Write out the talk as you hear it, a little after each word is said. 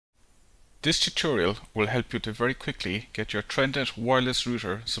This tutorial will help you to very quickly get your Trendnet Wireless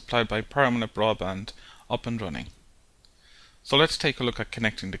Router supplied by permaNET Broadband up and running. So let's take a look at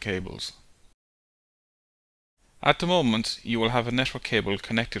connecting the cables. At the moment, you will have a network cable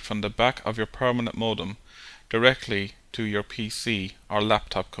connected from the back of your permaNET modem directly to your PC or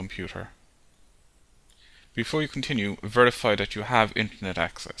laptop computer. Before you continue, verify that you have internet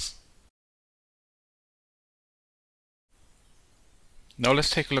access. Now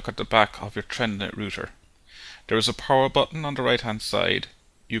let's take a look at the back of your Trendnet router. There is a power button on the right hand side.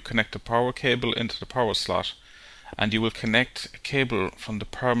 You connect the power cable into the power slot and you will connect a cable from the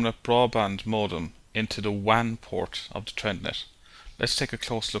permaNET broadband modem into the WAN port of the Trendnet. Let's take a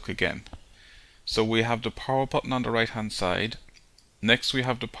close look again. So we have the power button on the right hand side, next we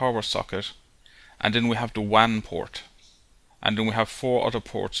have the power socket, and then we have the WAN port, and then we have 4 other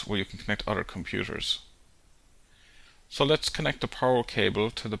ports where you can connect other computers. So let's connect the power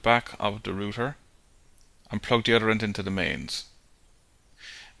cable to the back of the router and plug the other end into the mains.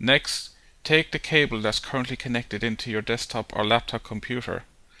 Next, take the cable that's currently connected into your desktop or laptop computer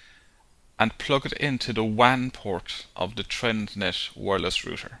and plug it into the WAN port of the Trendnet Wireless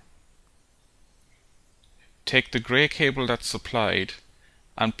Router. Take the grey cable that's supplied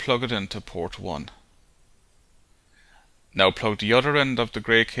and plug it into port 1. Now plug the other end of the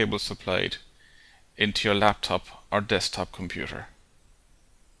grey cable supplied into your laptop or desktop computer.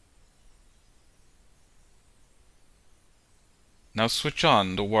 Now switch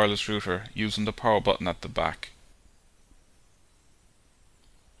on the wireless router using the power button at the back.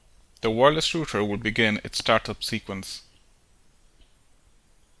 The wireless router will begin its startup sequence.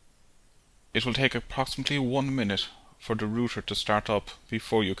 It will take approximately 1 minute for the router to start up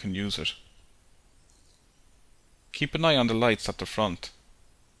before you can use it. Keep an eye on the lights at the front.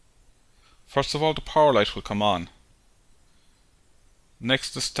 First of all, the power light will come on.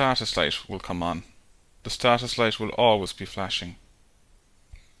 Next, the status light will come on. The status light will always be flashing.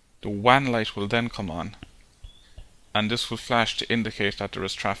 The WAN light will then come on, and this will flash to indicate that there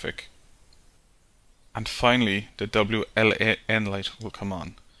is traffic. And finally, the WLAN light will come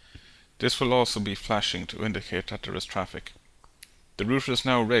on. This will also be flashing to indicate that there is traffic. The router is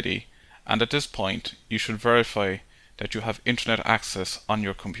now ready, and at this point you should verify that you have internet access on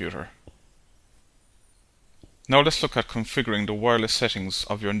your computer. Now let's look at configuring the wireless settings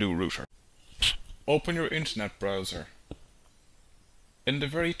of your new router. Open your internet browser. In the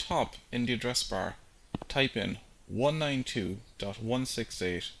very top in the address bar, type in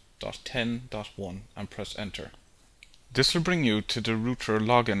 192.168.10.1 and press enter. This will bring you to the router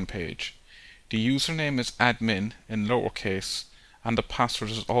login page. The username is admin in lowercase and the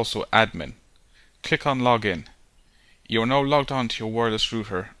password is also admin. Click on login. You are now logged on to your wireless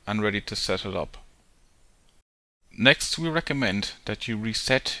router and ready to set it up. Next, we recommend that you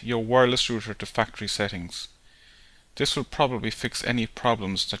reset your wireless router to factory settings. This will probably fix any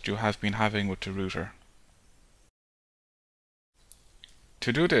problems that you have been having with the router.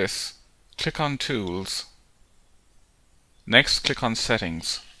 To do this, click on Tools. Next, click on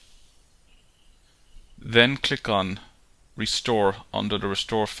Settings. Then click on Restore under the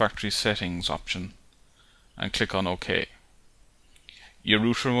Restore Factory Settings option and click on OK. Your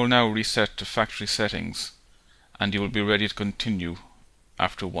router will now reset to factory settings and you will be ready to continue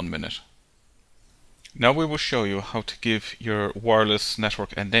after 1 minute. Now we will show you how to give your wireless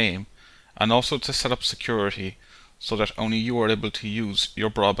network a name and also to set up security so that only you are able to use your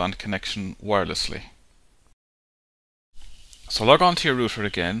broadband connection wirelessly. So log on to your router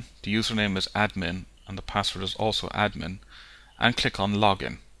again, the username is admin and the password is also admin, and click on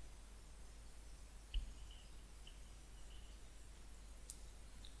login.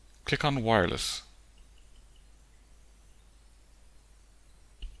 Click on wireless.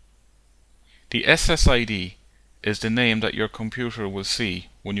 The SSID is the name that your computer will see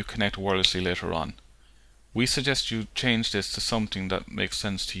when you connect wirelessly later on. We suggest you change this to something that makes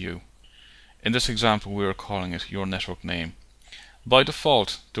sense to you. In this example we are calling it your network name. By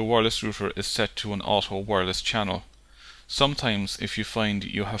default, the wireless router is set to an auto wireless channel. Sometimes if you find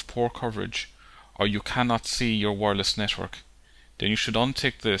you have poor coverage or you cannot see your wireless network, then you should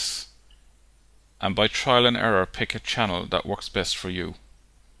untick this and by trial and error pick a channel that works best for you.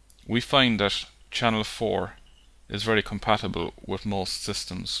 We find that channel 4 is very compatible with most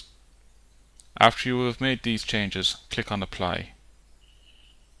systems. After you have made these changes, click on Apply.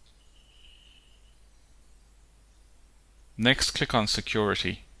 Next, click on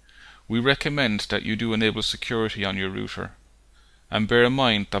Security. We recommend that you do enable security on your router, and bear in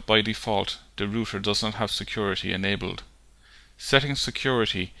mind that by default the router does not have security enabled. Setting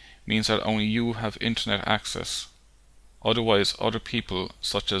security means that only you have internet access. Otherwise, other people,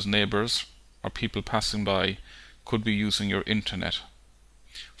 such as neighbors or people passing by, could be using your internet.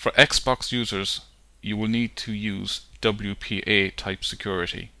 For Xbox users, you will need to use WPA type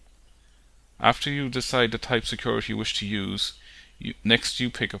security. After you decide the type security you wish to use, next you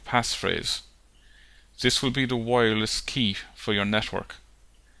pick a passphrase. This will be the wireless key for your network.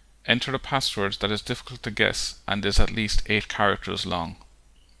 Enter a password that is difficult to guess and is at least 8 characters long.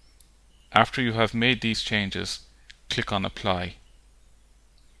 After you have made these changes, click on Apply.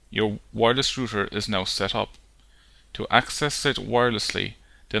 Your wireless router is now set up. To access it wirelessly,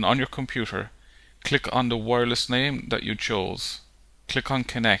 then on your computer, click on the wireless name that you chose, click on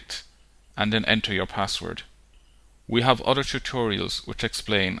Connect, and then enter your password. We have other tutorials which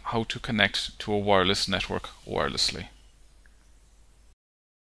explain how to connect to a wireless network wirelessly.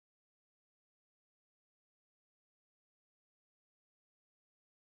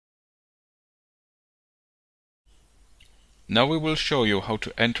 Now we will show you how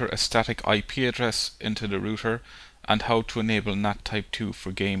to enter a static IP address into the router and how to enable NAT Type 2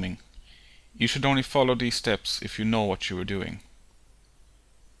 for gaming. You should only follow these steps if you know what you are doing.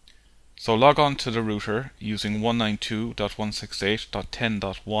 So log on to the router using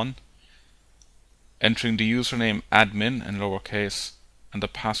 192.168.10.1, entering the username admin in lowercase and the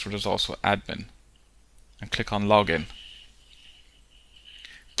password is also admin, and click on Login.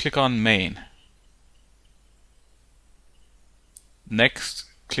 Click on Main. Next,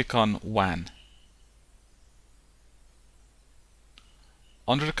 click on WAN.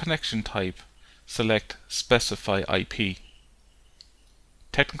 Under the connection type, select Specify IP.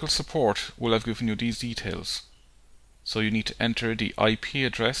 Technical support will have given you these details, so you need to enter the IP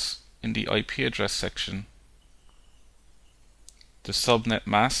address in the IP address section, the subnet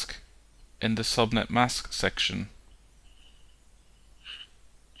mask in the subnet mask section,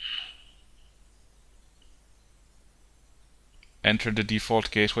 enter the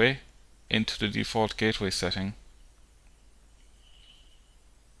default gateway into the default gateway setting,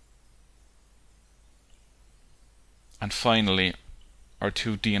 and finally our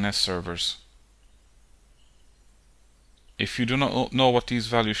 2 DNS servers. If you do not know what these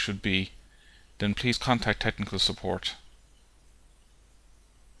values should be, then please contact technical support.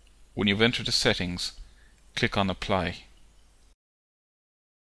 When you've entered the settings, click on Apply.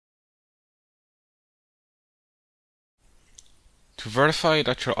 To verify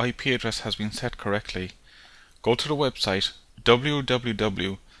that your IP address has been set correctly, go to the website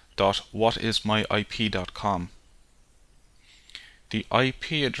www.whatismyip.com. The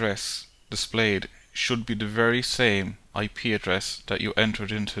IP address displayed should be the very same IP address that you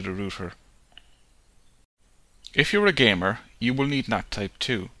entered into the router. If you're a gamer, you will need NAT Type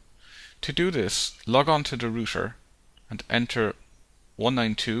 2. To do this, log on to the router and enter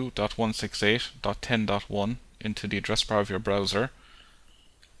 192.168.10.1 into the address bar of your browser.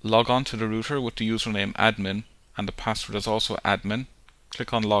 Log on to the router with the username admin and the password is also admin.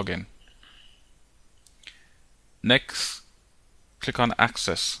 Click on Login. Next, click on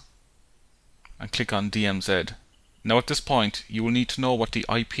Access and click on DMZ. Now at this point, you will need to know what the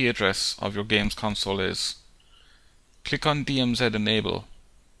IP address of your games console is. Click on DMZ Enable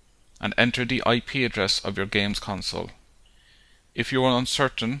and enter the IP address of your games console. If you are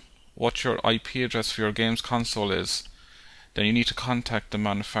uncertain what your IP address for your games console is, then you need to contact the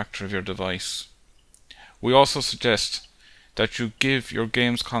manufacturer of your device. We also suggest that you give your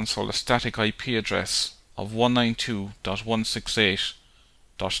games console a static IP address of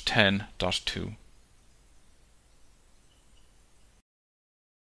 192.168.10.2.